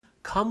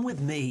Come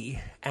with me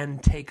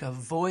and take a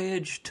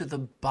voyage to the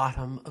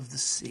bottom of the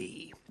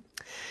sea.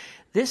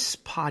 This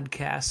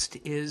podcast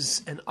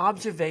is an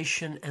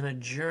observation and a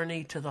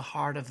journey to the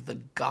heart of the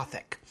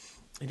Gothic.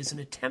 It is an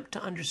attempt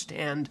to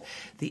understand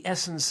the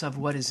essence of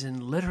what is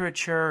in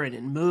literature and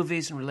in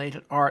movies and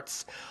related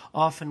arts,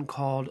 often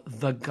called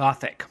the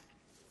Gothic.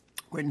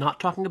 We're not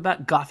talking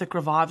about Gothic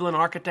revival in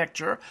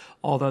architecture,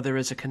 although there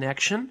is a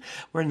connection.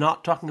 We're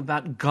not talking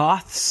about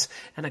Goths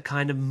and a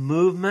kind of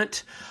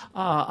movement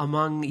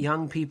among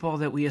young people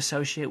that we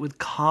associate with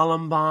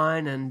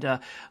Columbine and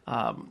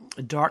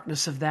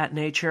darkness of that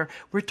nature.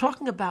 We're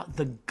talking about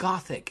the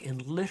Gothic in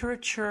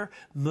literature,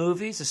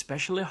 movies,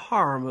 especially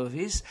horror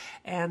movies,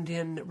 and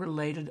in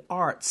related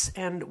arts.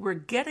 And we're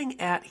getting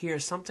at here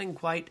something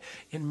quite,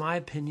 in my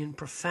opinion,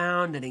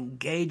 profound and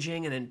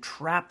engaging and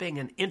entrapping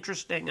and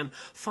interesting and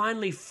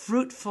finally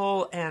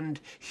fruitful and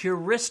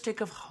heuristic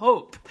of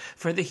hope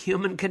for the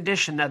human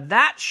condition. Now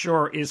that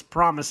sure is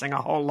promising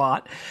a whole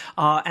lot,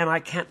 and I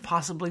can't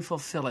possibly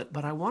fulfill it,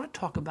 but I want to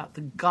talk about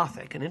the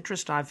Gothic, an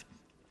interest I've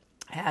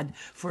had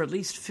for at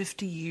least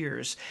 50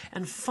 years.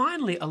 And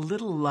finally, a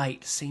little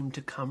light seemed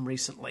to come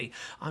recently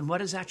on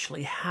what is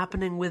actually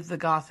happening with the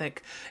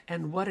Gothic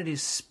and what it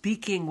is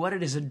speaking, what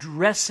it is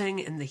addressing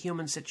in the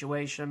human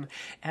situation,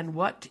 and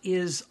what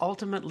is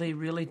ultimately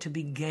really to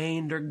be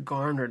gained or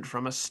garnered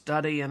from a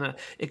study and an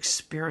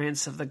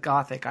experience of the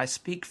Gothic. I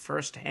speak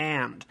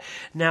firsthand.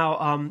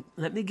 Now,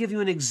 let me give you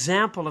an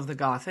example of the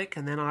Gothic,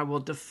 and then I will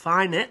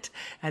define it,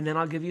 and then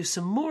I'll give you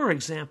some more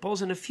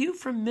examples, and a few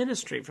from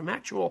ministry, from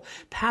actual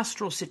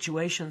pastoral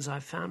situations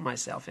I've found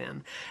myself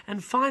in.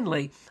 And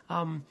finally,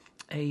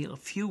 a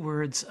few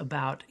words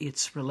about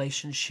its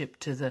relationship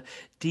to the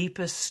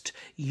deepest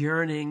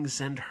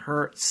yearnings and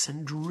hurts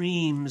and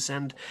dreams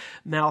and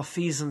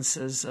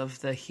malfeasances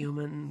of the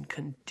human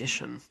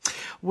condition.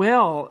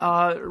 Well,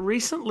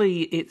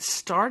 recently it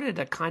started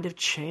a kind of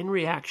chain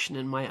reaction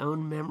in my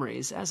own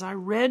memories as I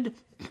read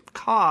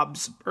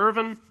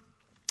Irvin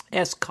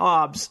S.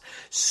 Cobb's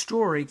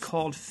story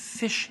called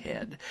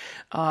Fishhead.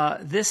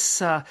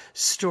 This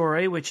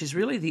story, which is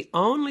really the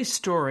only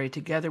story,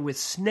 together with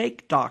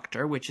Snake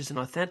Doctor, which is an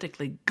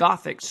authentically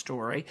Gothic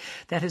story,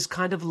 that has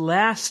kind of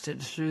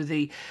lasted through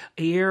the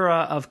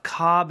era of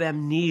Cobb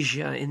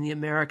amnesia in the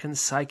American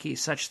psyche,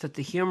 such that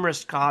the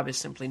humorist Cobb is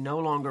simply no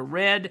longer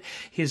read.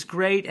 His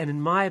great and,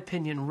 in my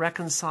opinion,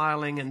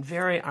 reconciling and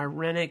very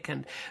ironic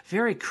and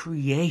very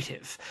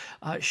creative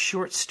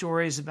short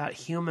stories about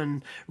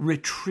human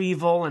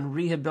retrieval and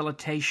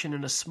rehabilitation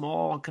in a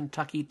small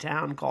Kentucky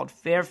town called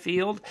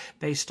Fairfield,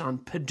 based on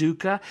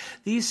Paducah.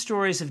 These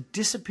stories have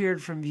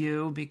disappeared from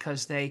view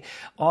because they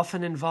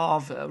often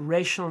involve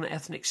racial and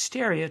ethnic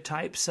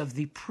stereotypes of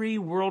the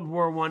pre-World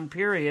War I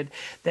period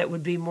that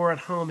would be more at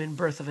home in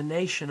Birth of a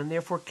Nation and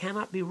therefore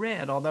cannot be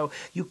read, although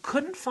you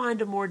couldn't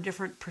find a more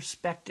different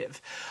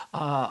perspective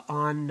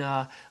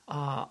on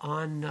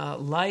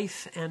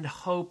life and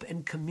hope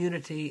and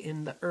community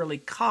in the early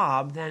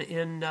Cobb than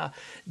in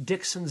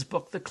Dixon's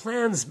book, The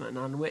Klansman,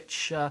 on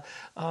which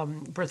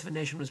Birth of a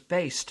Nation was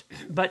based.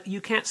 But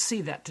you can't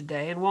see that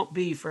today and won't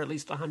be for at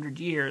least 100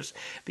 years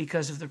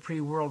because of the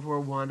pre-World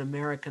War I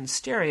American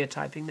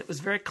stereotyping that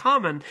was very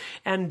common,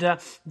 and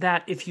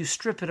that if you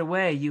strip it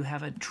away, you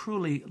have a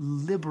truly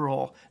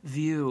liberal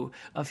view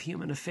of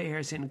human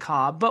affairs in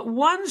Cobb. But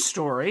one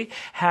story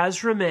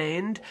has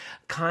remained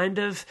kind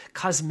of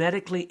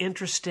cosmetically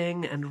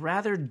interesting and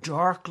rather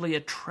darkly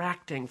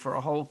attracting for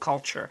a whole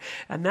culture.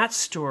 And that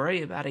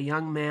story about a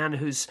young man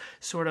who's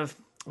sort of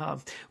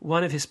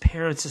one of his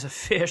parents is a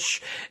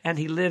fish, and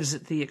he lives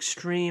at the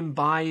extreme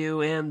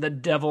bayou and the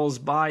Devil's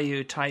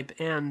Bayou type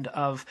end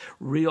of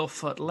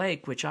Reelfoot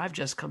Lake, which I've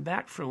just come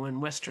back from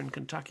in western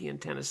Kentucky and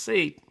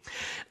Tennessee.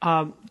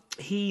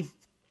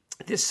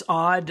 This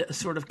odd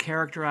sort of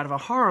character out of a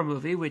horror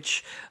movie,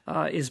 which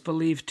is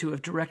believed to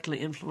have directly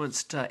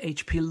influenced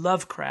H.P.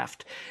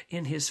 Lovecraft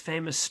in his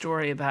famous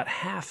story about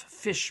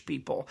half-fish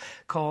people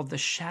called The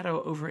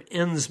Shadow over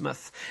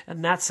Innsmouth.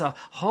 And that's a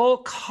whole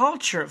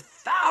culture of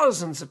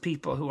thousands of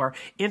people who are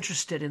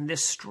interested in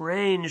this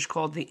strange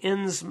called the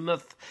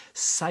Innsmouth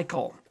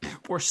cycle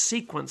or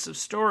sequence of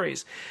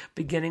stories,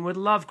 beginning with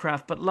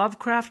Lovecraft. But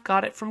Lovecraft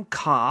got it from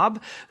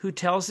Cobb, who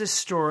tells this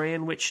story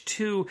in which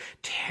two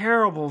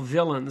terrible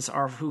villains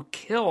are who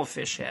kill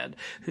Fishhead,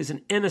 who's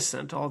an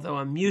innocent, although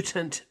a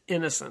mutant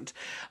innocent.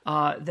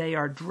 They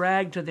are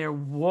dragged to their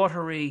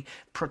watery,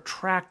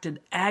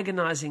 protracted,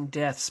 agonizing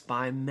deaths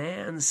by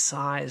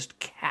man-sized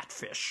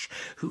catfish,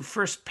 who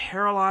first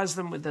paralyze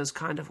them with those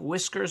kind of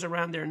whiskers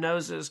around their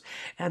noses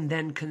and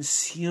then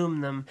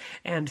consume them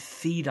and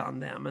feed on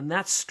them. And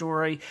that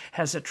story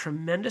has a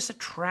tremendous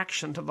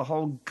attraction to the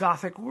whole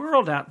Gothic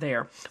world out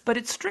there. But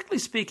it's, strictly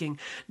speaking,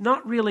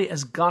 not really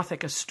as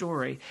Gothic a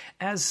story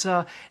as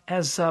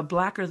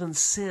Blacker Than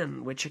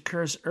Sin, which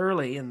occurs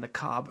early in the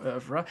Cobb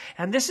oeuvre.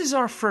 And this is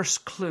our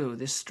first clue,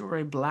 this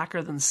story,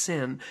 Blacker Than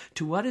Sin,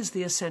 to what is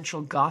the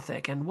essential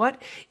Gothic, and why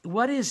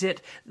is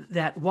it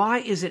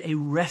a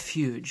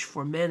refuge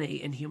for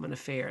many in human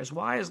affairs?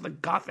 Why is the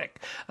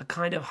Gothic a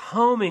kind of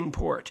homing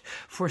port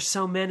for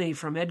so many,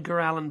 from Edgar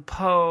Allan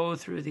Poe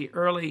through the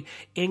early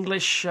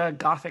English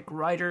Gothic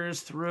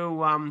writers,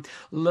 through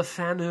Le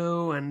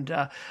Fanu,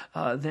 and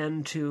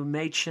then to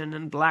Machen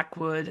and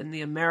Blackwood, and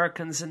the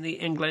Americans and the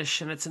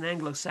English, and it's an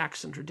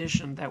Anglo-Saxon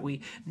tradition that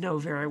we know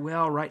very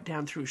well, right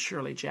down through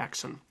Shirley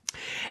Jackson.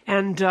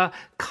 And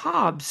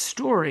Cobb's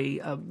story,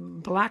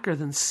 Blacker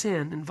Than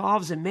Sin,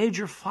 involves a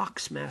major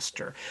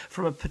foxmaster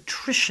from a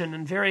patrician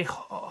and very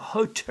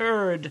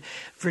hauteur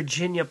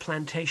Virginia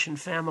plantation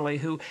family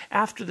who,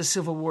 after the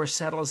Civil War,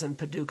 settles in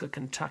Paducah,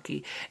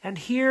 Kentucky. And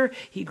here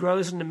he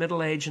grows into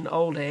middle age and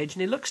old age,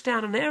 and he looks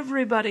down on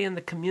everybody in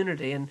the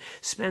community and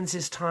spends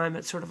his time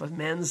at sort of a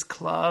men's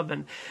club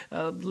and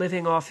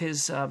living off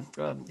his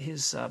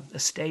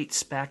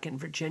estates back in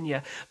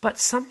Virginia. But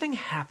something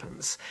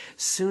happens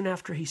soon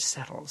after he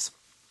settles.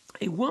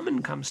 A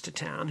woman comes to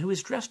town who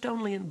is dressed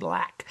only in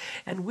black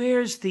and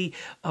wears the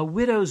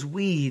widow's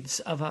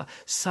weeds of a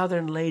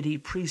Southern lady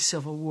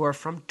pre-Civil War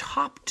from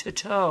top to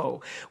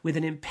toe, with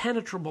an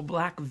impenetrable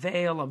black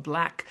veil, a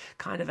black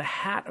kind of a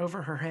hat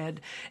over her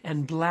head,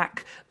 and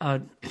black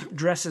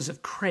dresses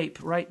of crepe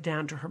right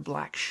down to her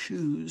black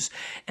shoes.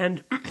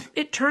 And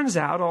it turns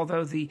out,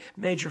 although the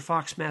Major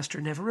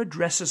Foxmaster never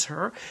addresses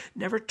her,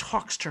 never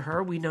talks to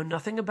her, we know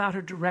nothing about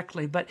her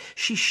directly, but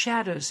she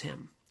shadows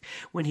him.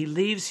 When he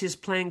leaves his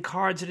playing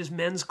cards at his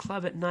men's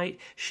club at night,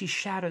 she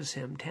shadows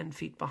him 10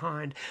 feet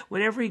behind.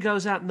 Whenever he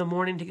goes out in the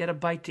morning to get a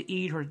bite to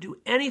eat or to do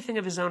anything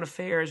of his own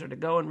affairs or to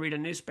go and read a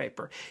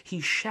newspaper,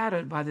 he's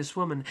shadowed by this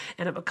woman,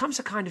 and it becomes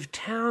a kind of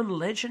town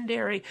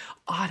legendary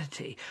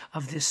oddity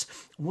of this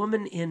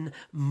woman in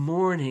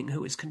mourning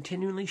who is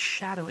continually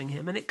shadowing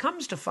him. And it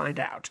comes to find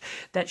out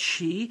that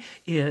she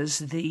is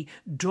the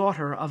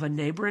daughter of a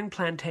neighboring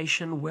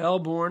plantation,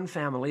 well-born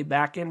family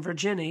back in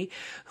Virginia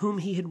whom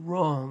he had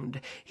wronged.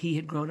 He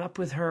had grown up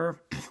with her,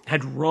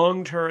 had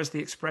wronged her, as the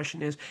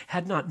expression is,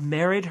 had not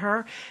married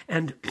her,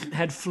 and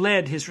had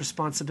fled his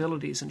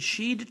responsibilities. And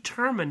she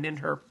determined in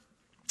her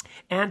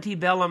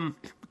antebellum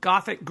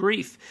Gothic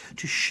grief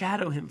to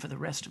shadow him for the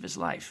rest of his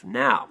life.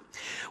 Now,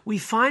 we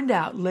find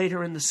out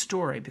later in the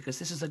story, because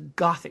this is a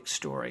Gothic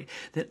story,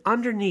 that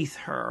underneath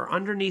her,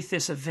 underneath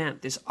this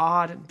event, this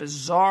odd and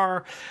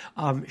bizarre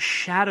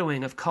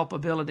shadowing of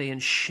culpability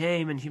and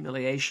shame and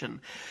humiliation,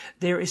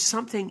 there is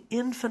something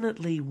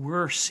infinitely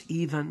worse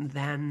even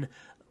than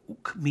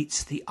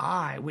meets the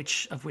eye,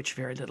 of which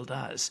very little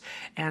does.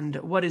 And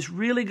what is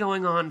really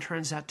going on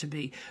turns out to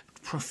be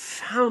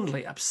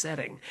profoundly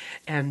upsetting,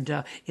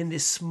 and in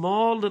this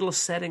small little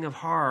setting of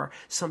horror,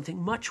 something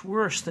much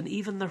worse than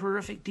even the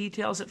horrific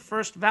details at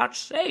first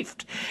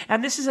vouchsafed.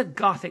 And this is a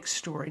Gothic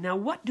story. Now,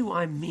 what do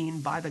I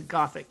mean by the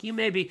Gothic? You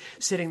may be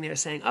sitting there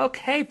saying,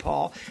 okay,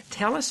 Paul,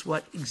 tell us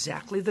what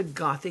exactly the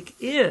Gothic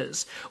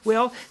is.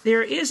 Well,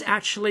 there is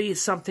actually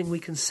something we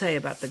can say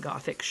about the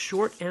Gothic,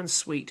 short and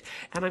sweet.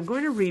 And I'm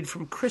going to read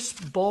from Chris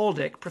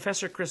Baldick,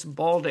 Professor Chris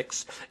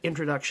Baldick's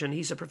introduction.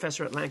 He's a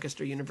professor at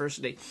Lancaster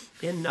University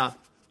in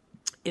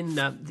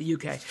the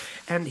UK.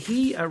 And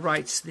he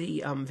writes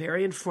the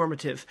very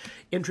informative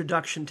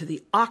introduction to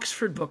the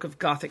Oxford Book of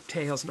Gothic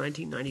Tales,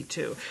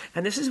 1992.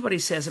 And this is what he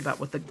says about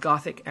what the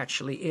Gothic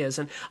actually is.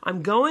 And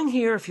I'm going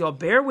here, if you'll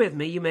bear with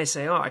me, you may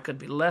say, oh, I could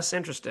be less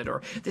interested,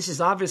 or this is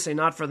obviously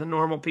not for the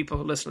normal people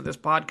who listen to this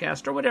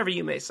podcast, or whatever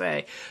you may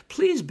say.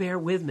 Please bear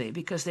with me,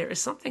 because there is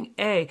something,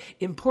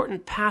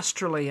 important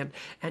pastorally,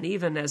 and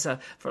even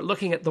for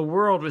looking at the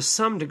world with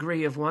some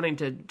degree of wanting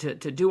to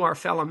do our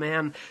fellow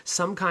man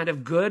some kind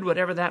of good,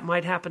 whatever that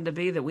might happen to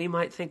be, that we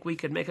might think we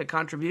could make a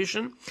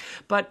contribution.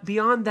 But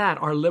beyond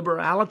that, our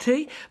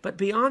liberality, but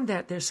beyond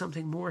that, there's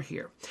something more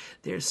here.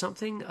 There's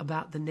something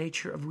about the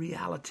nature of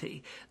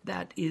reality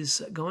that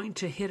is going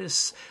to hit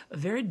us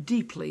very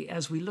deeply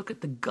as we look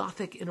at the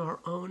Gothic in our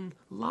own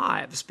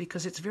lives,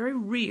 because it's very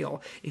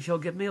real, if you'll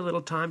give me a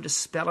little time to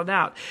spell it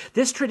out.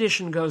 This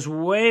tradition goes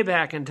way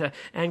back into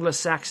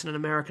Anglo-Saxon and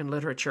American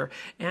literature,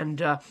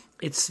 and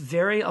it's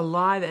very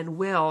alive and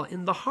well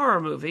in the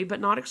horror movie, but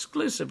not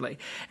exclusively.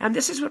 And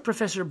this is what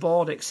Professor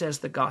Baldick says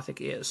the Gothic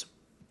is.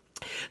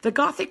 The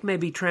Gothic may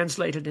be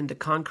translated into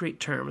concrete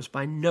terms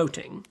by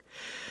noting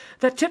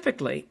that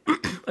typically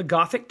a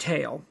Gothic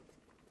tale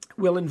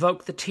will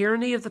invoke the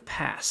tyranny of the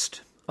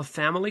past, a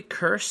family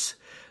curse,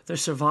 the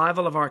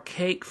survival of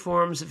archaic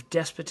forms of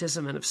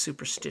despotism and of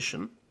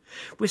superstition,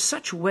 with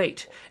such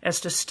weight as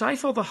to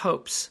stifle the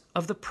hopes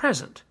of the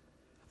present,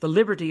 the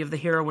liberty of the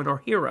heroine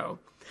or hero,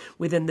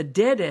 within the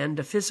dead end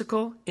of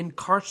physical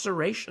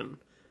incarceration,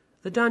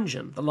 the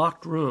dungeon, the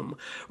locked room,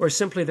 or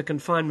simply the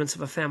confinements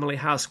of a family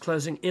house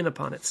closing in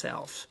upon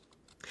itself.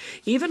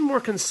 Even more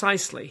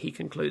concisely, he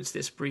concludes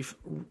this brief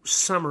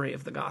summary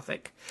of the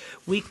Gothic,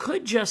 we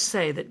could just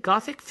say that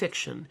Gothic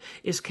fiction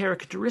is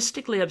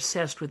characteristically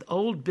obsessed with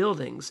old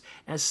buildings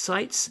as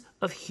sites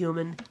of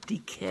human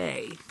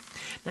decay.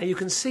 Now you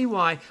can see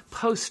why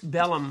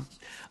post-bellum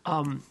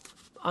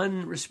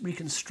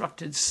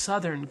unreconstructed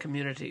southern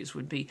communities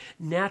would be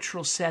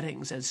natural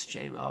settings, as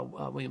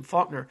William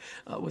Faulkner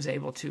was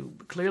able to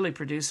clearly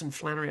produce in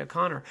Flannery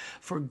O'Connor,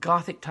 for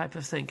Gothic type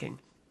of thinking.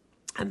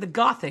 And the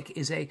Gothic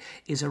is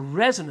a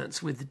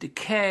resonance with the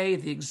decay,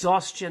 the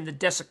exhaustion, the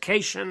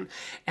desiccation,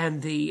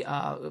 and the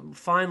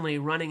finally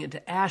running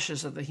into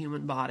ashes of the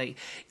human body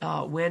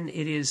when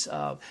it is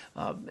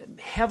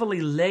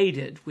heavily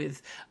laded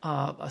with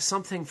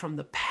something from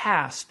the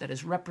past that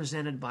is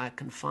represented by a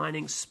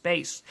confining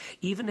space,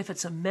 even if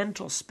it's a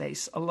mental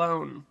space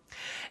alone.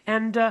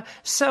 And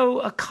so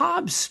a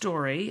Cobb's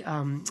story,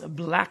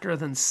 Blacker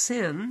Than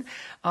Sin,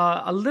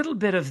 a little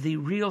bit of the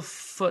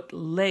Reelfoot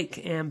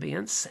Lake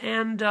ambience,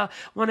 and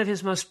one of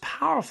his most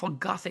powerful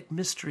Gothic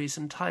mysteries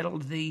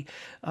entitled The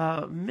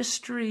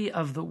Mystery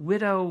of the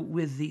Widow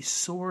with the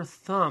Sore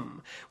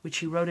Thumb, which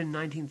he wrote in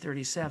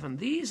 1937.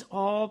 These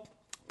all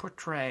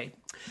portray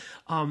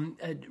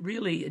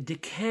really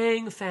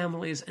decaying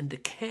families and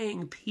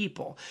decaying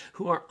people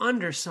who are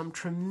under some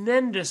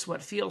tremendous,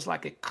 what feels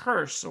like a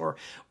curse or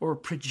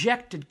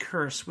projected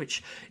curse,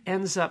 which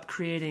ends up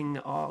creating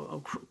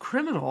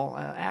criminal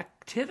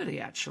activity,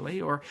 actually,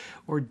 or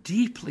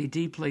deeply,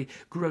 deeply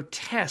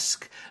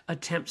grotesque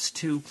attempts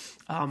to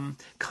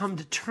come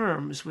to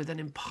terms with an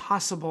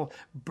impossible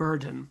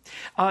burden.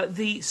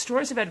 The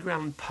stories of Edgar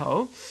Allan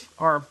Poe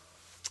are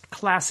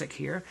classic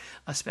here,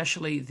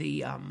 especially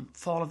the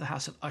Fall of the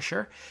House of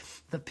Usher,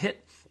 The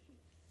Pit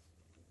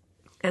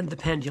and the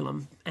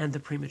Pendulum, and The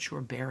Premature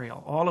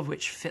Burial, all of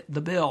which fit the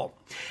bill,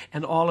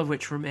 and all of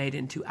which were made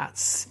into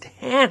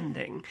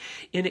outstanding,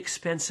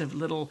 inexpensive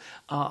little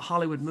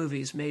Hollywood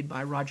movies made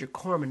by Roger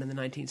Corman in the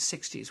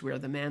 1960s, where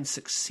the man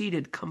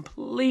succeeded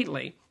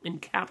completely in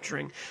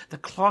capturing the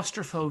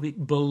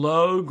claustrophobic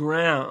below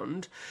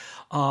ground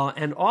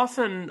and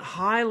often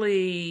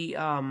highly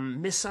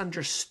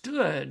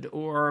misunderstood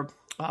or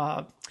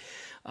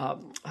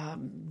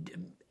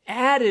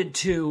added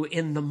to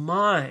in the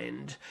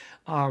mind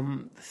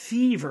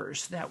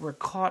fevers that were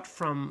caught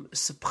from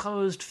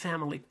supposed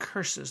family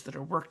curses that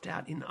are worked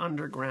out in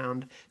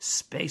underground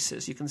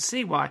spaces. You can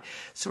see why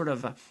sort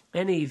of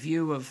any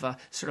view of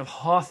sort of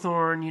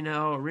Hawthorne,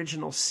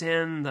 Original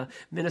Sin, The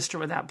Minister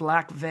with That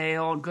Black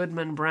Veil,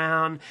 Goodman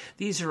Brown,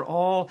 these are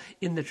all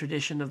in the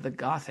tradition of the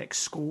Gothic,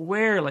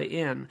 squarely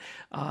in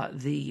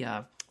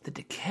the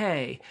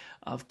decay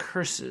of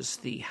curses,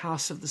 the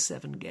House of the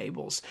Seven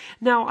Gables.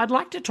 Now, I'd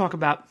like to talk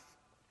about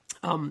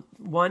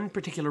one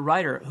particular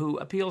writer who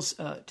appeals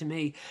to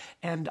me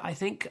and I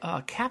think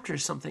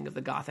captures something of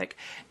the Gothic.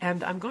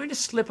 And I'm going to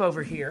slip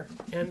over here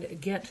and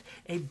get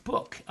a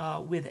book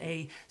with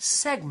a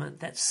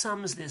segment that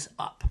sums this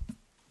up.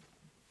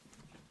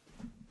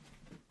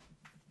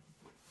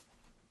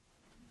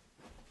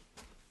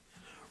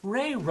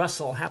 Ray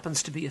Russell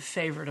happens to be a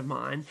favorite of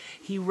mine.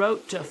 He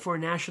wrote for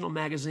national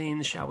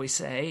magazines, shall we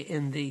say,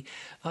 in the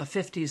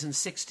 50s and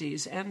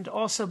 60s, and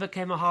also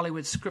became a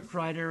Hollywood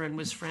scriptwriter and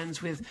was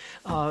friends with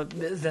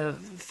the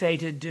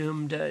fated,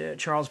 doomed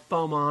Charles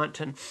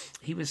Beaumont, and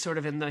he was sort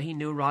of he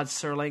knew Rod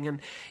Serling, and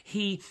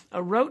he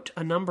wrote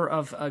a number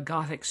of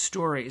Gothic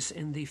stories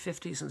in the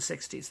 50s and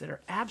 60s that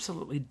are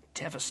absolutely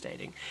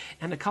devastating,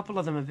 and a couple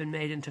of them have been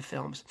made into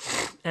films.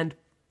 And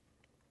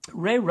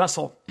Ray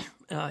Russell,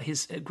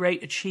 his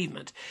great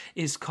achievement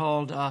is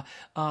called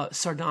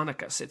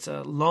Sardonicus. It's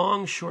a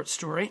long short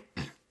story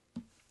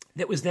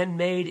that was then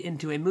made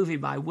into a movie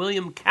by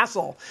William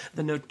Castle,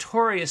 the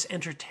notorious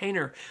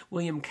entertainer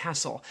William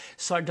Castle.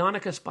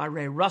 Sardonicus by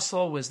Ray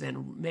Russell was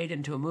then made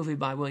into a movie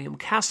by William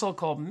Castle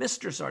called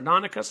Mr.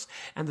 Sardonicus,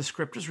 and the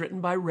script was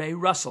written by Ray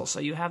Russell. So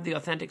you have the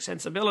authentic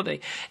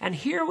sensibility. And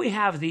here we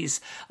have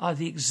these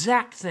the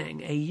exact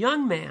thing. A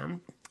young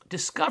man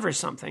discovers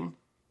something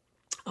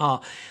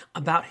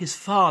about his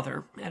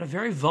father at a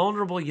very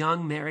vulnerable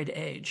young married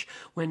age,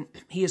 when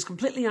he is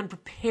completely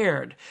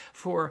unprepared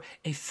for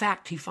a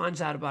fact he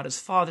finds out about his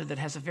father that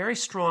has a very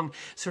strong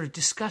sort of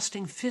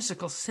disgusting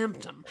physical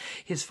symptom.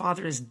 His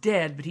father is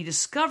dead, but he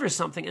discovers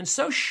something, and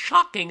so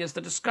shocking is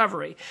the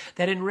discovery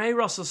that in Ray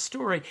Russell's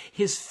story,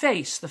 his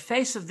face, the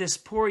face of this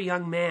poor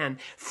young man,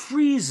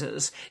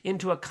 freezes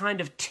into a kind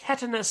of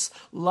tetanus,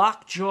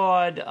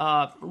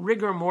 lockjawed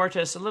rigor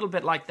mortis, a little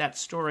bit like that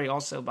story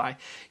also by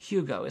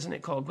Hugo, isn't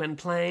it, called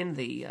Gwynplaine,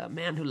 the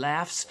man who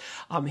laughs.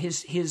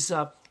 His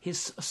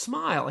his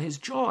smile, his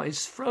jaw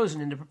is frozen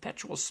into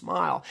perpetual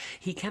smile.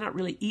 He cannot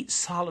really eat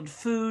solid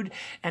food,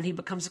 and he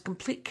becomes a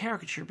complete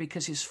caricature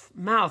because his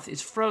mouth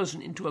is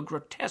frozen into a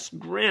grotesque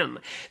grin.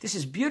 This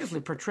is beautifully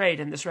portrayed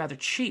in this rather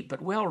cheap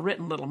but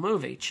well-written little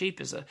movie.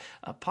 Cheap is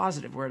a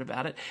positive word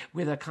about it,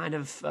 with a kind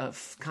of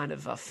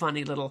a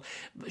funny little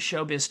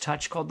showbiz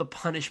touch called the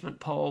punishment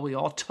pole. We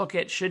all took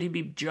it. Should he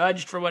be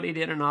judged for what he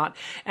did or not?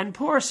 And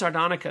poor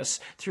Sardonicus,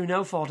 through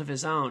no fault of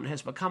his own,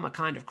 has become a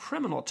kind of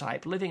criminal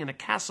type living in a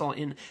castle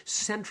in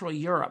Central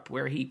Europe,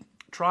 where he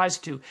tries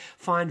to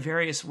find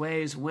various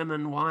ways,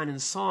 women, wine,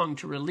 and song,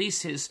 to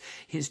release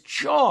his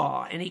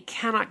jaw, and he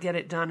cannot get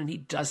it done, and he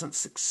doesn't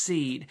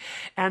succeed.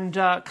 And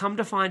come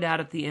to find out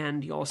at the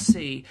end, you'll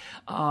see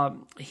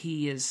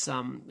he is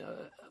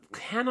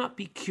cannot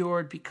be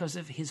cured because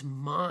of his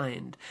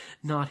mind,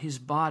 not his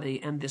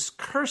body. And this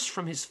curse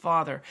from his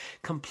father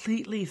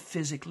completely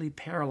physically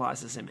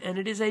paralyzes him. And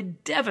it is a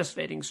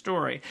devastating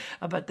story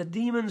about the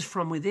demons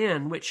from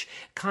within, which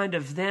kind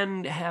of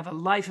then have a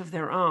life of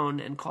their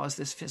own and cause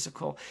this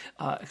physical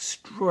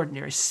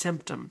extraordinary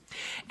symptom.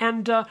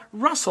 And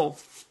Russell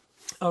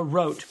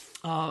wrote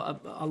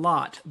a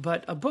lot,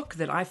 but a book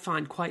that I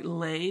find quite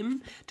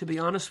lame, to be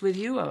honest with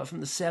you, from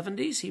the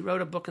 70s. He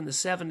wrote a book in the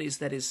 70s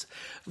that is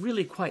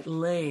really quite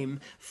lame,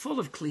 full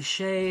of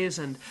cliches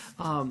and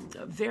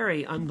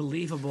very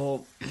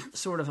unbelievable,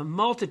 sort of a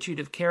multitude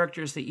of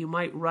characters that you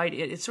might write.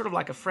 It's sort of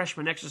like a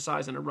freshman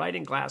exercise in a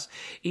writing class.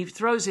 He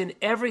throws in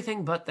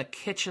everything but the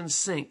kitchen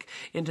sink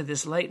into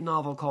this late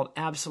novel called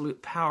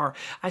Absolute Power.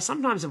 I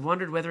sometimes have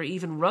wondered whether he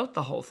even wrote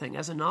the whole thing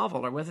as a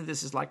novel, or whether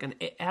this is like an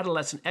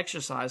adolescent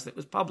exercise that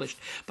was published.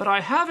 But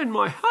I have in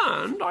my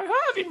hand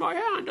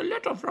a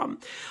letter from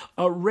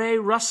Ray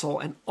Russell,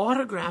 an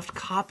autographed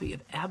copy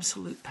of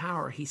Absolute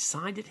Power. He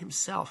signed it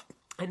himself.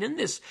 And in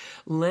this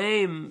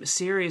lame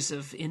series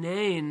of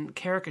inane,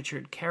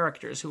 caricatured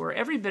characters who are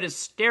every bit as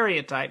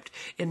stereotyped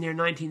in their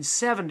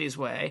 1970s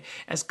way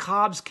as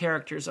Cobb's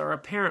characters are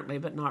apparently,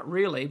 but not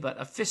really,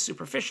 but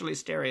superficially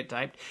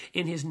stereotyped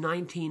in his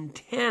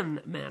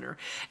 1910 manner.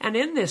 And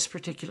in this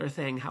particular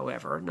thing,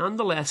 however,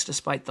 nonetheless,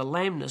 despite the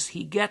lameness,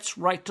 he gets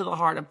right to the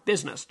heart of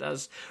business,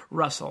 does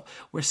Russell,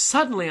 where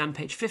suddenly on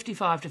page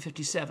 55 to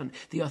 57,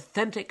 the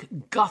authentic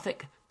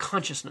Gothic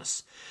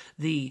consciousness,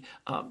 the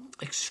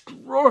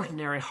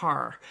extraordinary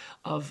horror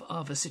of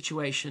a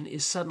situation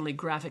is suddenly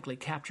graphically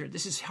captured.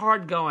 This is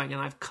hard going, and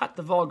I've cut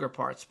the vulgar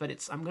parts, but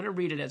I'm going to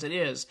read it as it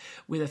is,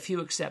 with a few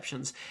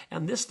exceptions.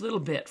 And this little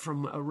bit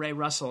from Ray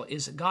Russell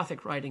is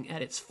Gothic writing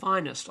at its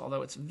finest,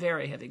 although it's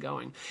very heavy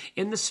going.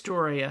 In the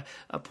story,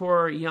 a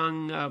poor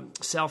young,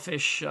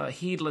 selfish,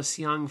 heedless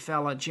young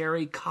fella,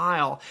 Jerry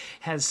Kyle,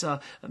 has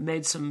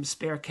made some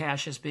spare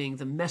cash as being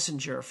the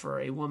messenger for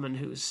a woman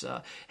who's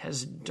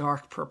has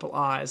dark purple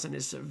eyes and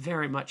is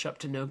very much up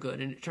to no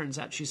good, and it turns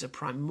out she's a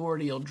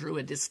primordial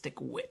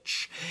druidistic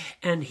witch.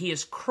 And he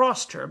has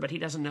crossed her, but he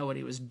doesn't know what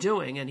he was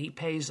doing, and he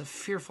pays a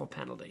fearful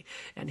penalty.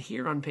 And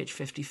here on page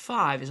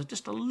 55 is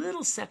just a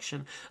little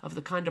section of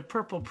the kind of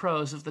purple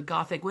prose of the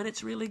Gothic when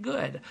it's really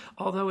good,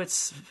 although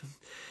it's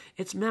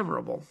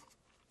memorable.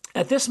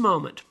 At this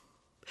moment,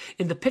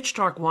 in the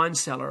pitch-dark wine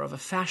cellar of a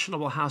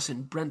fashionable house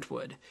in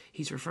Brentwood,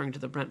 he's referring to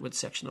the Brentwood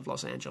section of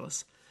Los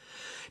Angeles,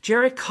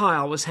 Jerry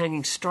Kyle was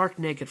hanging stark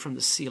naked from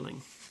the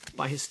ceiling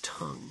by his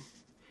tongue,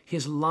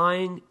 his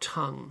lying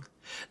tongue.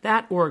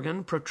 That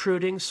organ,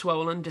 protruding,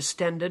 swollen,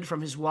 distended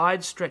from his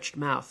wide-stretched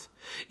mouth,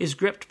 is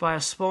gripped by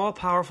a small,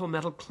 powerful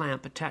metal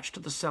clamp attached to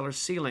the cellar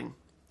ceiling.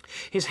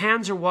 His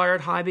hands are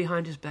wired high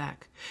behind his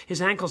back. His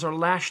ankles are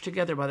lashed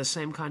together by the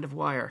same kind of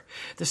wire.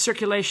 The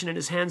circulation in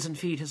his hands and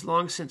feet has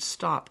long since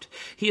stopped.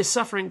 He is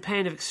suffering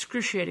pain of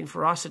excruciating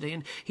ferocity,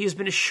 and he has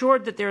been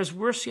assured that there is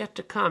worse yet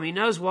to come. He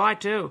knows why,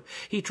 too.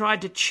 He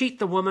tried to cheat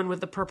the woman with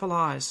the purple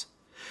eyes.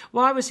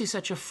 Why was he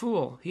such a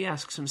fool? He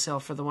asks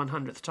himself for the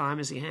 100th time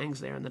as he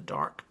hangs there in the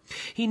dark.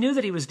 He knew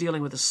that he was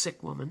dealing with a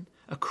sick woman,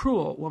 a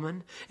cruel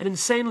woman, an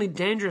insanely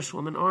dangerous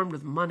woman armed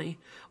with money.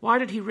 Why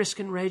did he risk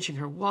enraging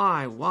her?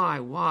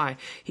 Why?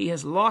 He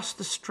has lost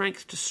the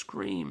strength to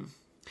scream.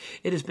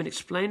 It has been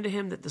explained to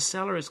him that the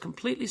cellar is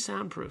completely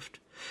soundproofed.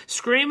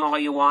 "Scream all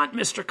you want,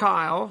 Mr.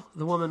 Kyle,"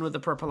 the woman with the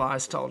purple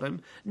eyes told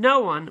him. "No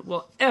one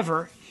will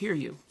ever hear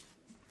you."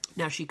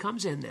 Now she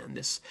comes in then,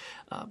 this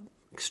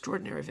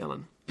extraordinary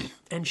villain,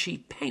 and she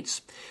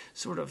paints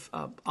sort of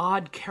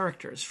odd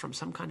characters from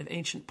some kind of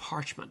ancient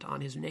parchment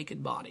on his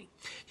naked body.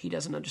 He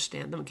doesn't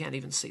understand them, can't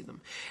even see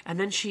them. And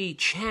then she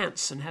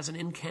chants and has an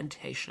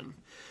incantation.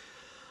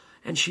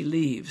 And she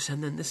leaves,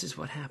 and then this is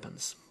what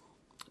happens.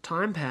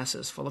 Time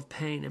passes, full of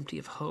pain, empty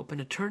of hope, an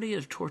eternity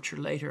of torture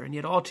later, and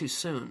yet all too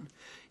soon,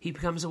 he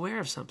becomes aware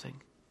of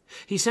something.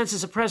 He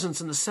senses a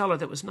presence in the cellar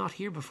that was not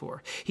here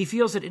before. He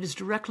feels that it is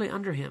directly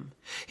under him.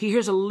 He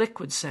hears a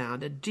liquid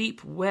sound, a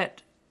deep,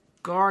 wet,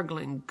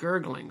 gargling,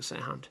 gurgling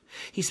sound.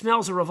 He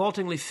smells a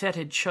revoltingly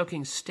fetid,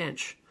 choking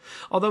stench.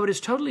 Although it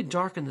is totally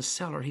dark in the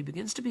cellar, he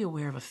begins to be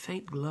aware of a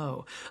faint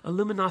glow, a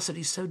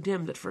luminosity so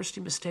dim that first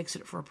he mistakes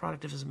it for a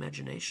product of his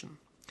imagination.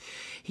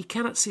 He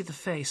cannot see the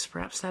face.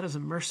 Perhaps that is a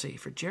mercy,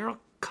 for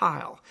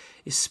Kyle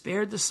is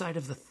spared the sight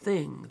of the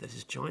thing that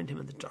has joined him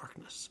in the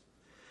darkness.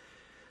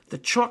 The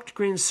chalked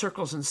green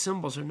circles and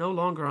symbols are no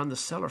longer on the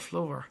cellar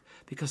floor,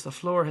 because the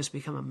floor has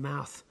become a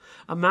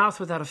mouth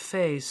without a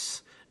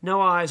face,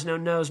 no eyes, no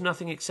nose,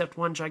 nothing except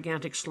one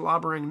gigantic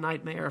slobbering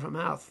nightmare of a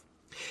mouth.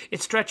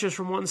 It stretches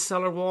from one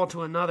cellar wall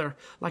to another,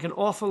 like an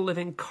awful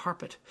living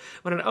carpet.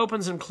 When it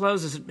opens and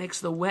closes, it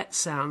makes the wet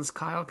sounds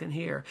Kyle can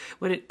hear.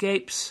 When it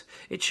gapes,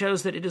 it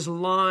shows that it is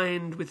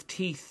lined with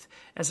teeth,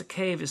 as a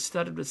cave is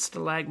studded with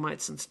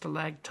stalagmites and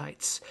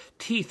stalactites.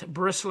 Teeth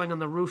bristling on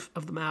the roof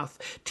of the mouth.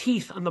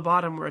 Teeth on the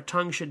bottom where a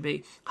tongue should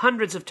be.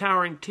 Hundreds of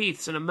towering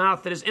teeth in a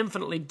mouth that is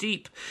infinitely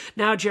deep.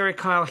 Now Jerry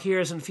Kyle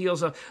hears and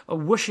feels a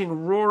whooshing,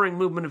 roaring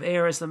movement of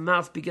air as the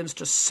mouth begins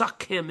to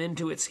suck him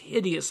into its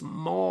hideous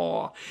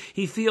maw.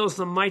 He feels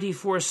the mighty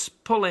force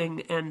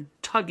pulling and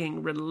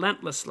tugging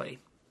relentlessly,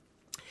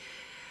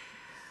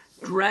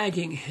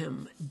 dragging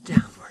him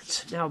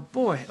downwards. Now,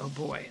 boy, oh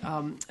boy,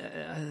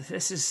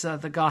 this is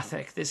the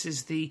Gothic. This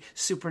is the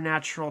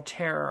supernatural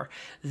terror.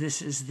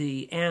 This is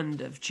the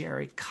end of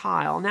Jerry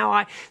Kyle. Now,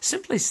 I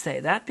simply say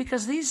that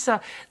because these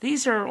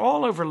are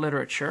all over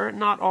literature,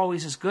 not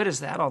always as good as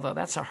that, although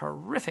that's a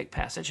horrific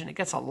passage, and it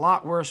gets a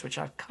lot worse, which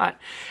I've cut,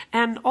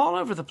 and all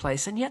over the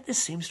place, and yet this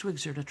seems to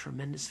exert a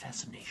tremendous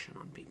fascination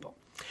on people.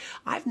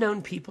 I've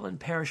known people in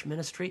parish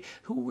ministry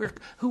who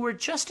were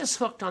just as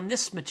hooked on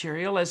this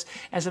material as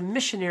a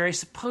missionary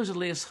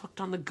supposedly is hooked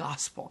on the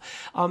gospel.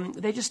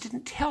 They just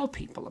didn't tell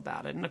people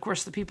about it. And of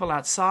course, the people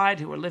outside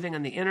who are living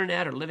on the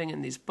internet or living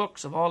in these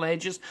books of all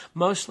ages,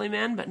 mostly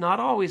men, but not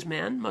always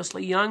men,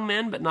 mostly young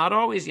men, but not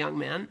always young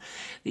men,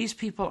 these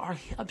people are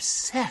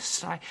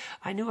obsessed.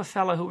 I knew a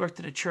fellow who worked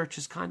at a church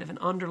as kind of an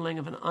underling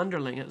of an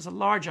underling. It was a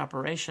large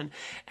operation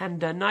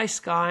and a nice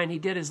guy, and he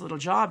did his little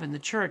job in the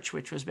church,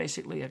 which was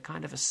basically a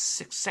kind of a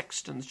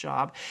sexton's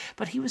job,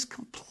 but he was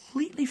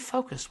completely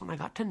focused when I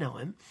got to know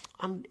him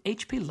on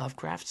H.P.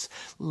 Lovecraft's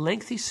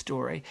lengthy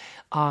story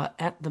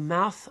at the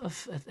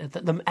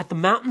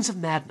Mountains of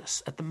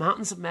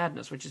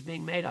Madness, which is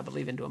being made, I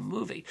believe, into a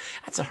movie.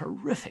 That's a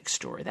horrific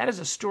story. That is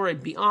a story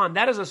beyond.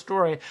 That is a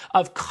story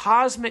of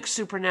cosmic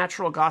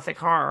supernatural Gothic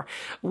horror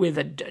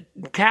with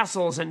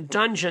castles and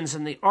dungeons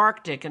and the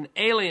Arctic and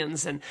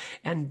aliens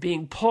and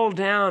being pulled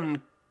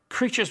down,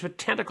 creatures with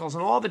tentacles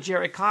and all the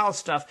Jerry Kyle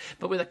stuff,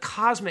 but with a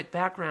cosmic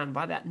background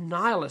by that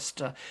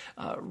nihilist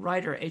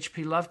writer,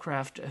 H.P.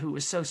 Lovecraft, who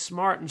was so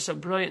smart and so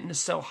brilliant and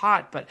so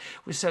hot, but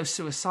was so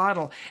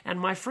suicidal. And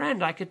my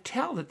friend, I could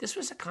tell that this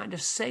was a kind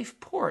of safe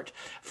port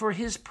for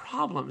his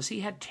problems. He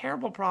had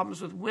terrible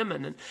problems with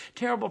women and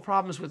terrible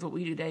problems with what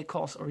we today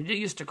call, or we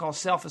used to call,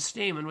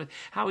 self-esteem, and with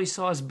how he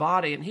saw his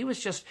body. And he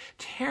was just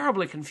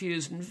terribly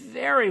confused and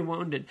very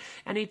wounded.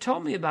 And he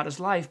told me about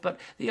his life, but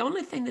the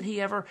only thing that he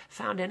ever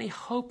found any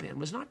hope in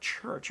was not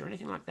church or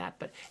anything like that,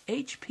 but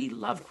H.P.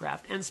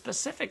 Lovecraft, and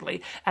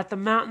specifically at the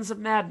Mountains of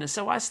Madness.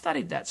 So I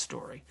studied that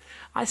story.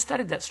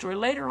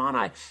 Later on,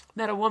 I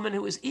met a woman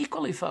who was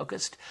equally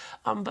focused,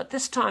 but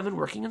this time in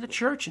working in the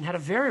church, and had a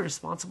very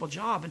responsible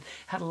job, and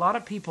had a lot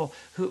of people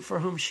for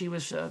whom she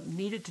was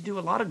needed to do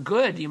a lot of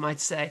good, you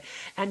might say.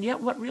 And yet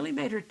what really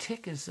made her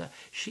tick is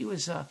she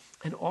was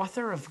an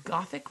author of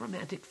Gothic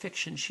romantic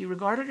fiction. She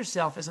regarded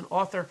herself as an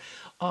author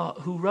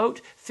who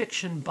wrote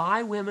fiction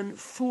by women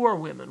for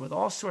women, with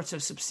all sorts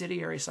of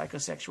subsidiary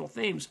psychosexual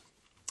themes.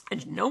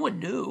 And no one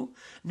knew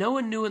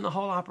in the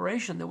whole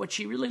operation that what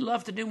she really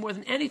loved to do more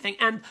than anything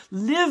and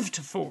lived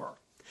for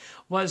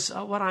was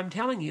what I'm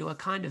telling you, a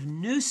kind of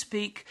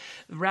newspeak,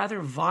 rather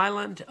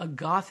violent,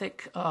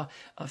 Gothic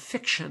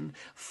fiction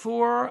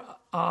for,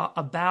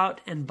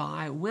 about, and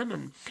by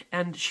women.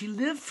 And she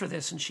lived for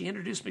this, and she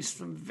introduced me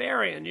some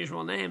very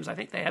unusual names. I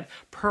think they had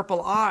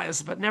purple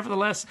eyes, but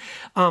nevertheless,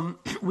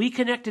 we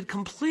connected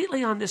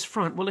completely on this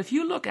front. Well, if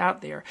you look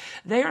out there,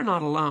 they are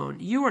not alone.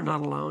 You are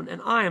not alone,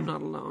 and I am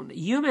not alone.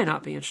 You may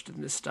not be interested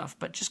in this stuff,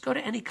 but just go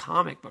to any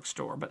comic book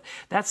store, but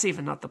that's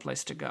even not the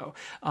place to go.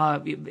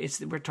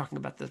 We're talking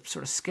about the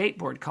sort of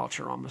skateboard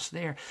culture almost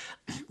there.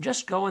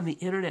 Just go on the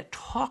internet,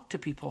 talk to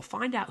people,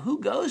 find out who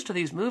goes to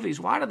these movies.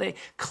 Why do they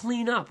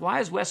clean up?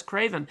 Why is Wes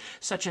Craven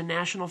such a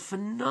national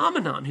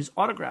phenomenon? His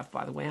autograph,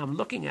 by the way, I'm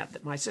looking at,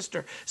 that my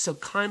sister so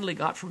kindly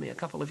got from me a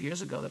couple of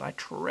years ago, that I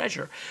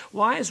treasure.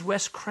 Why is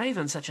Wes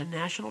Craven such a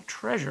national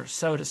treasure,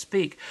 so to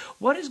speak?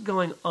 What is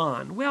going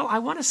on? Well, I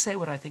want to say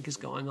what I think is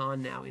going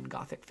on now in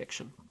Gothic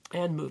fiction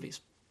and movies.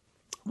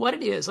 What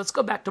it is, let's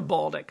go back to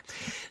Baldic.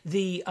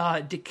 The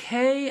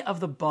decay of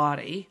the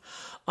body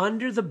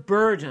under the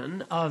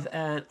burden of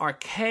an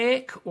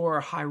archaic or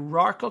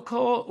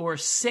hierarchical or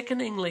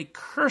sickeningly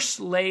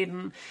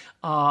curse-laden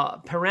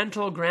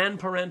parental,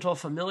 grandparental,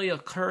 familial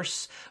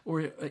curse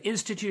or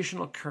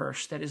institutional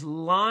curse that is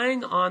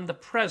lying on the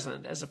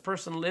present as a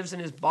person lives in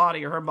his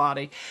body or her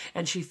body,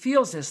 and she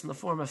feels this in the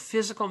form of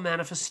physical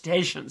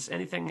manifestations. Have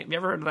you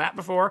ever heard of that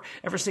before?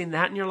 Ever seen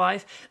that in your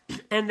life?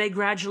 And they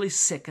gradually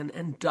sicken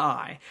and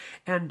die.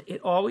 And it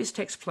always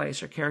takes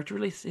place, or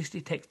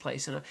characteristically takes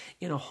place,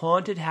 in a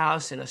haunted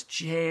house, in a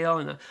jail,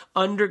 in a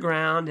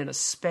underground, in a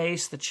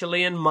space, the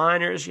Chilean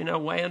miners,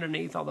 way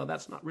underneath, although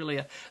that's not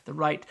really the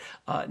right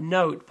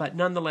note, but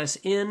nonetheless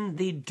in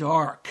the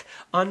dark,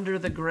 under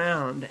the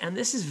ground. And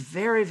this is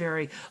very,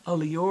 very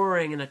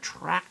alluring and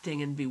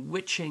attracting and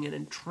bewitching and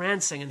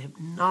entrancing and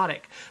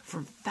hypnotic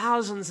for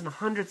thousands and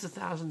hundreds of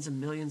thousands and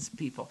millions of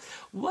people.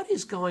 What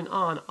is going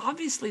on?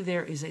 Obviously,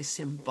 there is a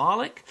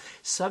symbolic,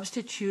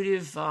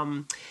 substitutive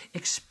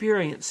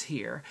experience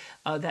here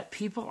that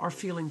people are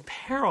feeling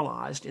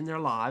paralyzed in their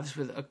lives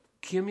with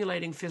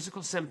accumulating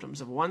physical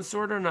symptoms of one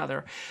sort or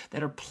another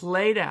that are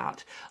played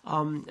out.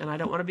 And I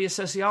don't want to be a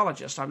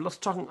sociologist. I'm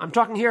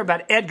talking here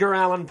about Edgar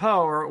Allan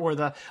Poe or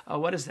the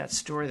what is that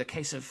story? The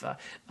case of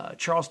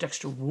Charles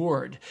Dexter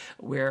Ward,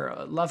 where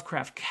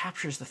Lovecraft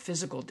captures the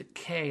physical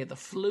decay, the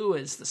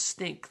fluids, the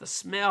stink, the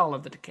smell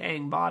of the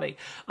decaying body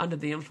under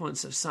the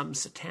influence of some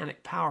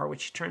satanic power,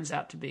 which turns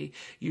out to be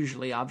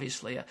usually,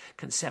 obviously, a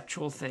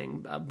conceptual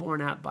thing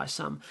borne out by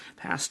some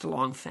passed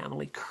along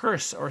family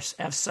curse or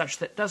as such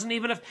that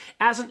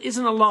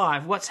isn't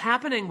alive. What's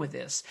happening with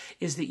this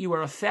is that you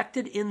are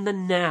affected in the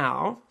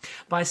now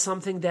by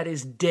something that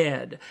is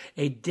dead.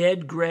 A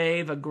dead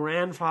grave, a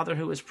grandfather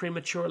who was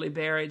prematurely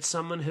buried,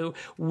 someone who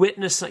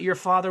your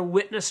father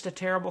witnessed a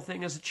terrible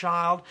thing as a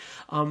child,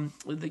 the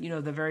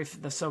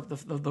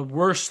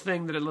worst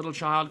thing that a little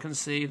child can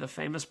see, the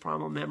famous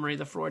primal memory,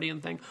 the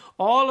Freudian thing.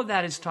 All of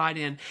that is tied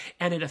in,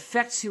 and it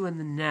affects you in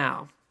the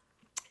now.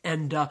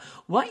 And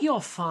what you'll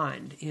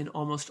find in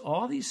almost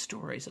all these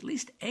stories, at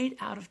least 8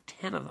 out of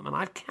 10 of them, and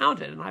I've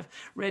counted and I've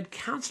read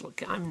countless.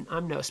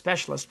 I'm no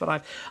specialist,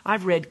 but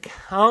I've read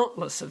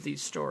countless of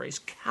these stories,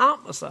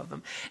 countless of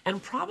them,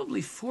 and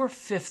probably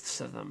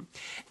 4/5 of them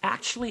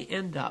actually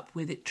end up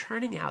with it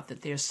turning out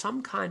that there's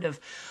some kind of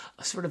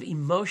a sort of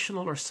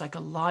emotional or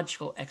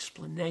psychological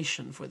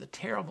explanation for the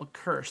terrible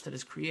curse that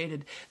has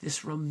created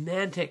this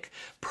romantic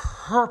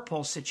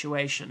purple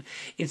situation.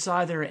 It's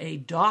either a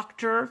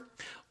doctor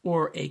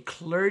or a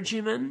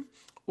clergyman,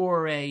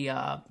 or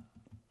a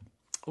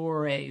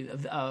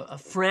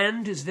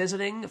friend who's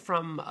visiting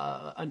from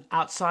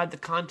outside the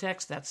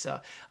context. That's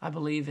I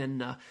believe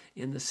in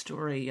the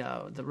story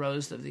 "The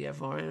Rose of the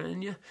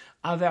Auvergne"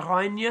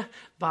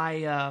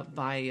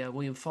 by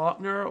William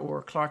Faulkner,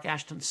 or Clark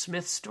Ashton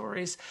Smith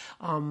stories.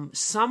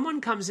 Someone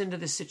comes into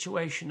this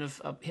situation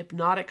of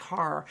hypnotic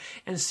horror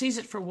and sees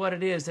it for what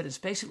it is, that it's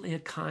basically a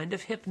kind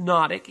of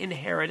hypnotic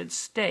inherited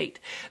state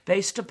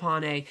based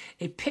upon a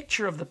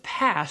picture of the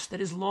past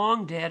that is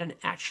long dead and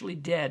actually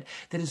dead,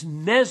 that has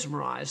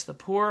mesmerized the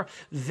poor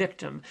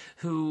victim,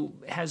 who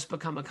has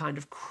become a kind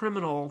of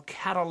criminal,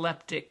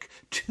 cataleptic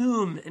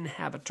tomb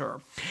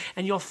inhabitor.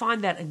 And you'll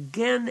find that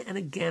again and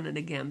again and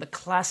again. The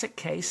classic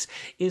case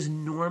is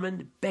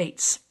Norman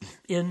Bates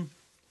in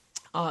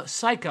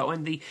Psycho,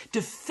 and the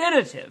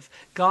definitive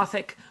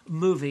Gothic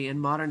movie in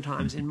modern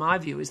times, in my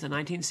view, is the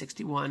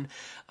 1961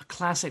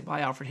 classic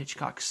by Alfred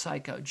Hitchcock,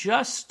 Psycho.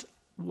 Just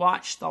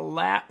watch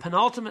the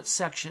penultimate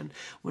section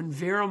when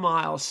Vera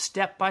Miles,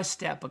 step by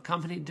step,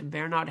 accompanied to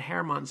Bernard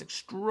Herrmann's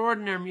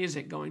extraordinary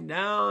music, going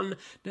down,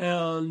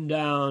 down,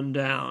 down,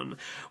 down,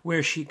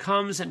 where she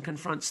comes and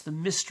confronts the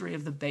mystery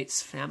of the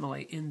Bates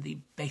family in the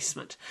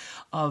basement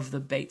of the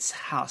Bates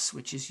house,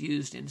 which is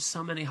used in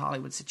so many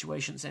Hollywood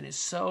situations and is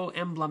so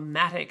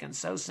emblematic and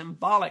so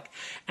symbolic.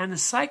 And the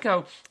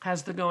Psycho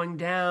has the going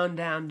down,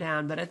 down,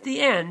 down. But at the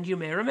end, you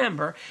may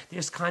remember,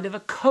 there's kind of a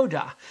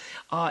coda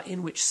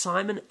in which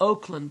Simon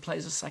Oakland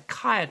plays a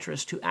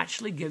psychiatrist who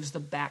actually gives the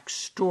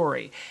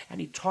backstory.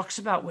 And he talks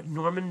about what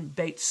Norman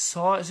Bates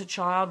saw as a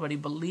child, what he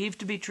believed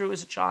to be true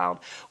as a child,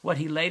 what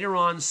he later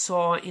on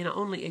saw in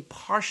only a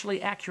partially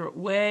accurate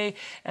way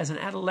as an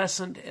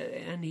adolescent,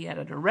 and he had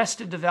an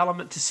arrested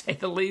development, to say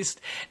the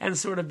least, and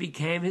sort of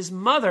became his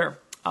mother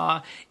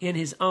in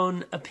his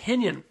own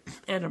opinion,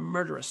 and a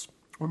murderess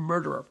or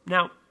murderer.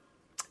 Now,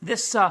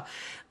 this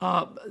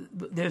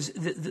there's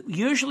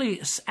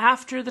usually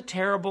after the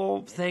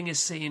terrible thing is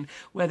seen,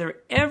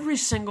 whether every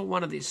single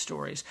one of these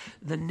stories,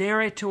 the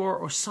narrator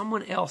or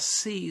someone else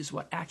sees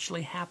what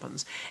actually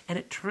happens, and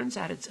it turns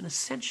out it's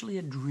essentially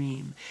a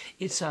dream.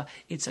 It's a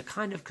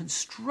kind of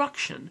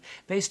construction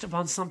based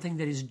upon something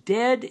that is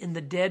dead in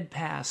the dead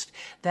past,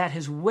 that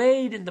has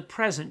weighed in the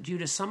present due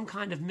to some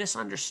kind of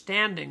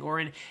misunderstanding or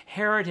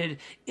inherited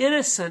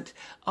innocent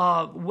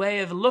way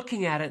of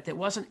looking at it that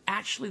wasn't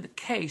actually the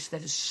case,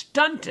 that has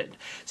stunted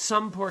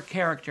some poor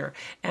character,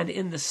 and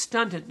in the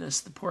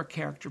stuntedness, the poor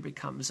character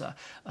becomes a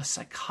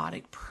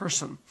psychotic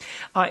person.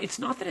 It's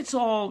not that it's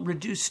all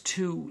reduced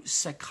to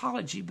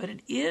psychology, but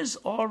it is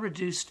all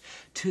reduced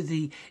to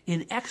the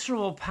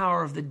inexorable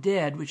power of the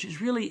dead, which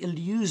is really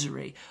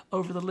illusory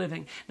over the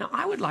living. Now,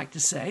 I would like to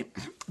say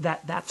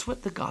that that's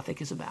what the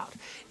Gothic is about.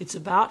 It's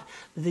about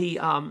the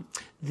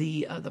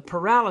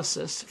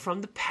paralysis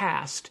from the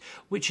past,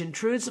 which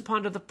intrudes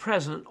upon the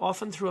present,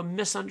 often through a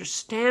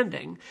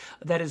misunderstanding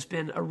that has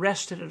been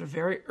arrested at a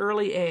very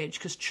early age,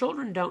 because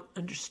children don't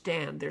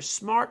understand. They're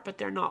smart, but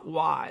they're not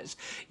wise.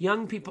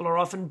 Young people are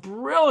often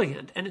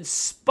brilliant and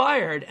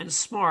inspired and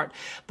smart,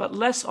 but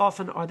less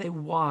often are they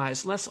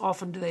wise. Less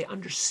often do they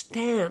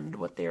understand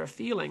what they are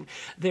feeling.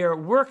 Their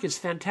work is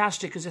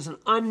fantastic because there's an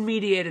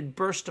unmediated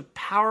burst of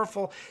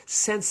powerful,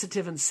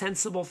 sensitive, and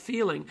sensible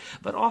feeling,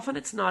 but often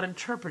it's not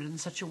interpreted in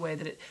such a way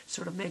that it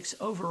sort of makes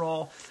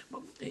overall,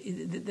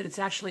 that it's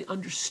actually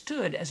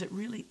understood as it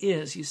really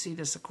is. You see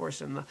this, of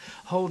course, in the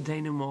whole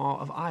denouement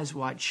of Eyes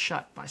Wide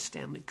Shut by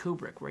Stanley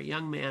Kubrick, where a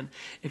young man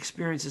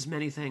experiences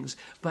many things,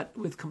 but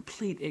with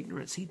complete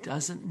ignorance. He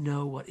doesn't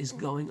know what is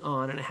going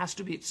on, and it has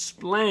to be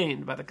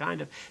explained by the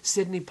kind of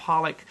Sidney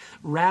Pollack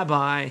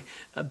rabbi,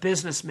 a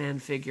businessman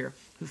figure,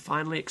 who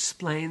finally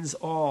explains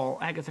all,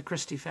 Agatha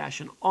Christie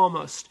fashion,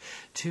 almost,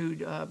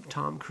 to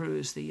Tom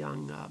Cruise, the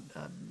young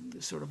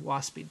sort of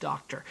waspy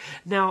doctor.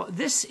 Now,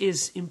 this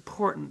is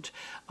important.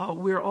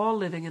 We're all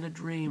living in a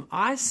dream.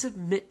 I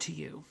submit to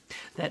you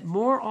that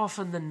more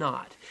often than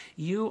not,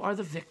 you are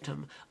the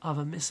victim of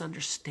a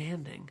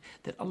misunderstanding,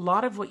 that a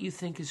lot of what you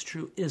think is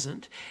true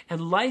isn't,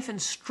 and life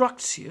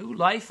instructs you.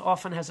 Life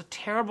often has a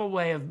terrible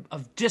way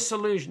of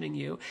disillusioning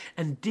you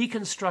and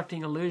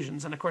deconstructing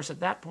illusions, and of course at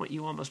that point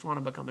you almost want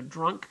to become a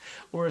drunk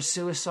or a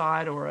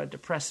suicide or a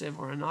depressive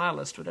or a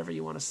nihilist, whatever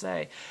you want to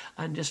say,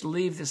 and just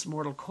leave this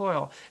mortal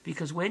coil,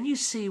 because when you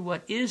see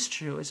what is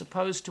true as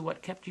opposed to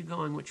what kept you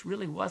going, which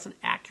really wasn't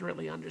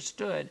accurately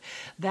understood,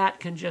 that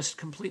can just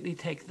completely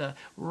take the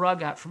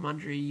rug out from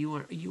under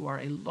you. You are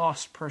a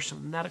lost person.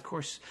 And that, of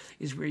course,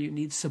 is where you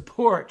need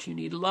support, you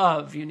need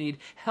love, you need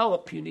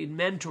help, you need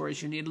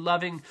mentors, you need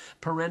loving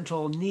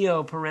parental,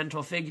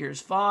 neo-parental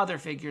figures, father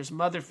figures,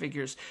 mother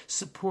figures,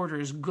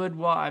 supporters, good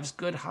wives,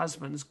 good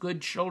husbands,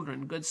 good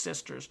children, good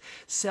sisters.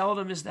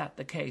 Seldom is that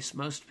the case.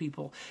 Most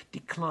people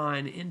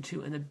decline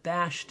into an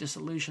abashed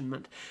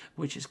disillusionment,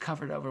 which is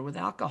covered over with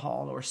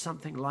alcohol or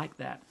something like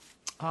that.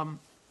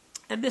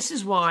 And this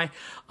is why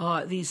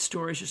these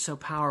stories are so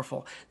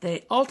powerful.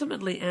 They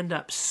ultimately end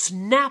up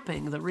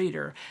snapping the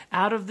reader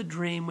out of the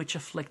dream which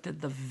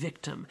afflicted the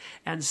victim.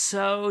 And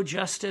so,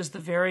 just as the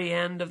very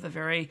end of the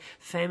very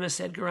famous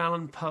Edgar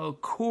Allan Poe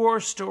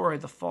core story,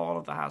 The Fall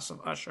of the House of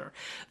Usher,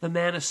 the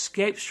man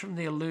escapes from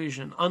the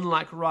illusion,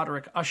 unlike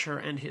Roderick Usher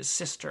and his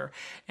sister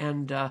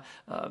and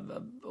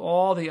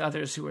all the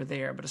others who were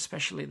there, but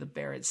especially the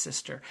buried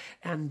sister.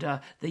 And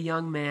the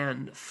young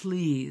man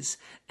flees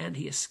and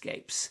he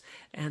escapes.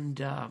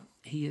 And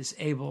he is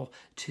able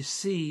to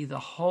see the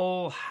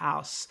whole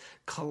house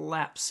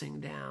collapsing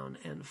down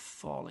and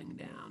falling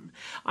down.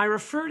 I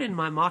referred in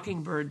my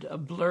Mockingbird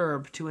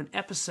blurb to an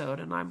episode,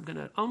 and I'm going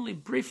to only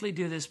briefly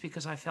do this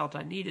because I felt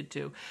I needed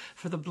to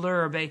for the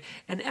blurb,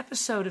 an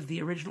episode of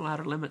the original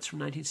Outer Limits from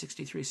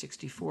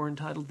 1963-64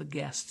 entitled The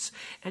Guests.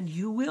 And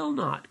you will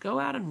not go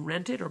out and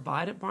rent it or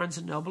buy it at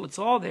Barnes & Noble. It's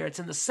all there. It's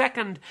in the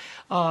second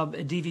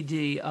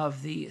DVD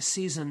of the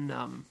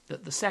season,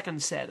 the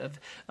second set of,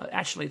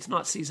 actually it's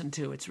not season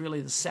 2, it's really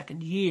the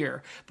second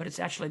year, but it's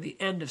actually the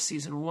end of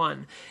season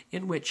 1,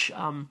 in which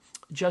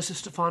Joseph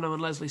Stefano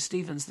and Leslie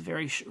Stevens, the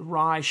very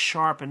wry,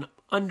 sharp, and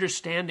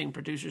understanding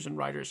producers and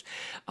writers,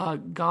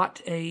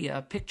 got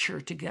a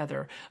picture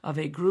together of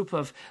a group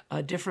of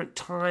different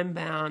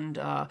time-bound.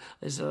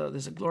 There's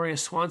a Gloria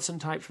Swanson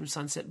type from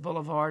Sunset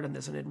Boulevard, and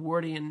there's an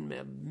Edwardian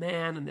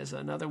man, and there's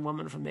another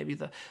woman from maybe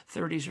the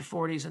 30s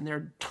or 40s, and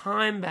they're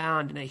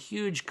time-bound in a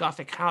huge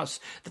Gothic house,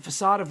 the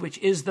facade of which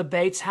is the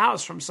Bates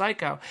house from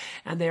Psycho,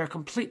 and they are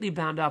completely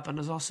bound up. And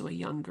there's also a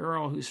young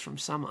girl who's from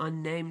some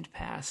unnamed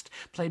past,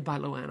 played by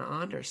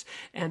Luana Anders,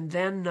 and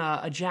then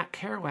a Jack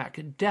Kerouac,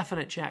 a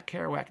definite Jack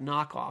Kerouac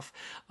knockoff,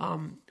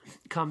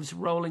 comes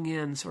rolling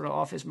in sort of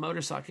off his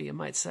motorcycle, you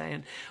might say,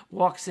 and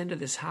walks into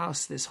this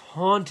house, this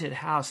haunted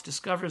house,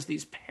 discovers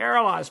these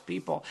paralyzed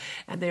people,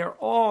 and they are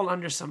all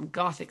under some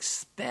Gothic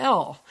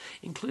spell,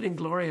 including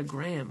Gloria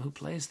Graham, who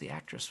plays the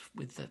actress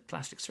with the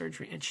plastic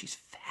surgery, and she's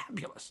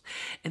fabulous.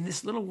 In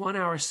this little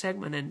 1-hour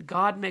segment, and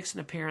God makes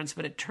an appearance,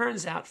 but it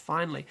turns out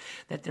finally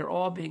that they're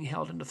all being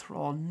held into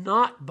thrall,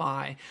 not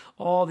by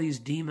all these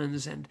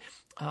demons and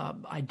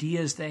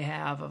ideas they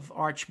have of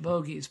arch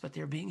bogies, but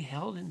they're being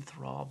held in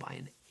thrall by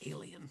an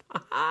alien.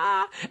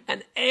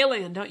 An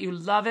alien, don't you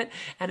love it?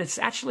 And it's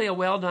actually a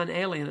well-done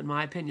alien, in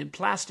my opinion.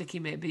 Plastic he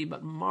may be,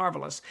 but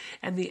marvelous.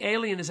 And the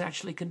alien is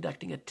actually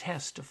conducting a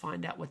test to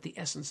find out what the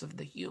essence of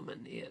the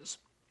human is.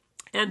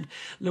 And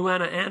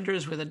Luana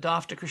Anders, with a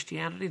doff to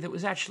Christianity that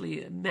was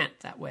actually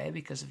meant that way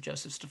because of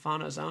Joseph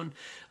Stefano's own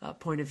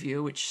point of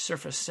view, which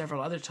surfaced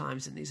several other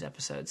times in these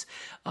episodes,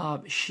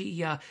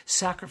 she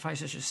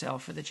sacrifices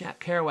herself for the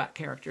Jack Kerouac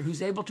character,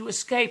 who's able to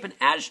escape. And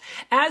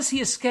as he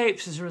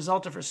escapes as a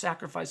result of her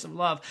sacrifice of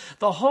love,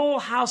 the whole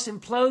house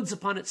implodes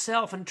upon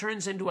itself and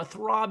turns into a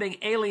throbbing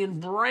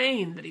alien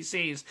brain that he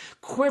sees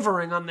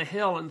quivering on the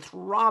hill and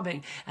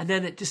throbbing, and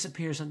then it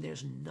disappears and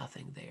there's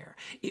nothing there.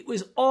 It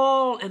was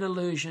all an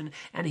illusion.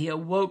 And he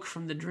awoke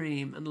from the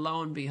dream, and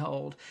lo and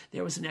behold,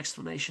 there was an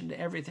explanation to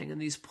everything.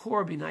 And these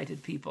poor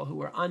benighted people who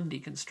were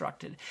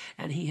undeconstructed,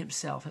 and he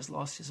himself has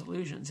lost his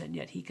illusions, and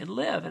yet he can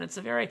live. And it's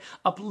a very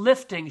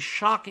uplifting,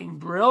 shocking,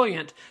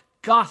 brilliant,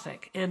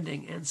 Gothic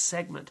ending and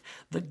segment.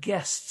 The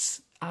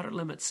Guests, Outer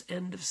Limits,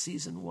 end of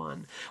season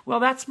 1.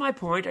 Well, that's my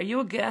point. Are you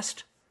a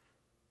guest?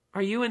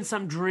 Are you in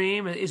some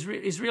dream? Is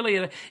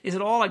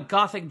it all a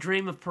Gothic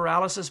dream of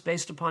paralysis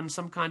based upon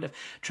some kind of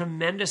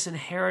tremendous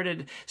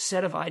inherited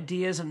set of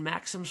ideas and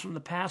maxims from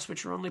the past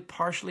which are only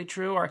partially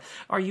true? Or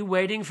are you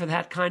waiting for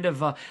that kind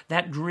of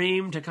that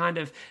dream to kind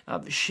of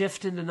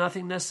shift into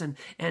nothingness and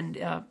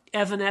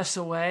evanesce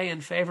away in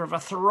favor of a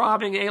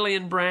throbbing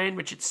alien brain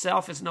which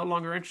itself is no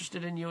longer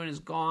interested in you and is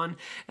gone,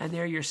 and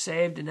there you're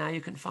saved, and now you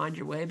can find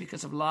your way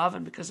because of love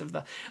and because of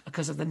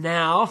the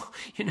now?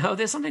 You know,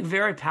 there's something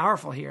very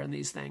powerful here in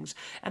these things.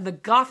 And the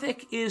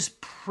Gothic is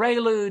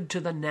prelude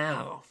to the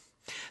now.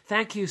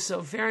 Thank you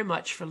so very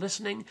much for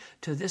listening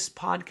to this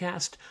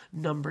podcast,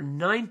 number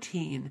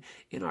 19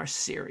 in our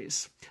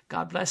series.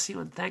 God bless you,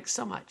 and thanks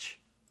so much.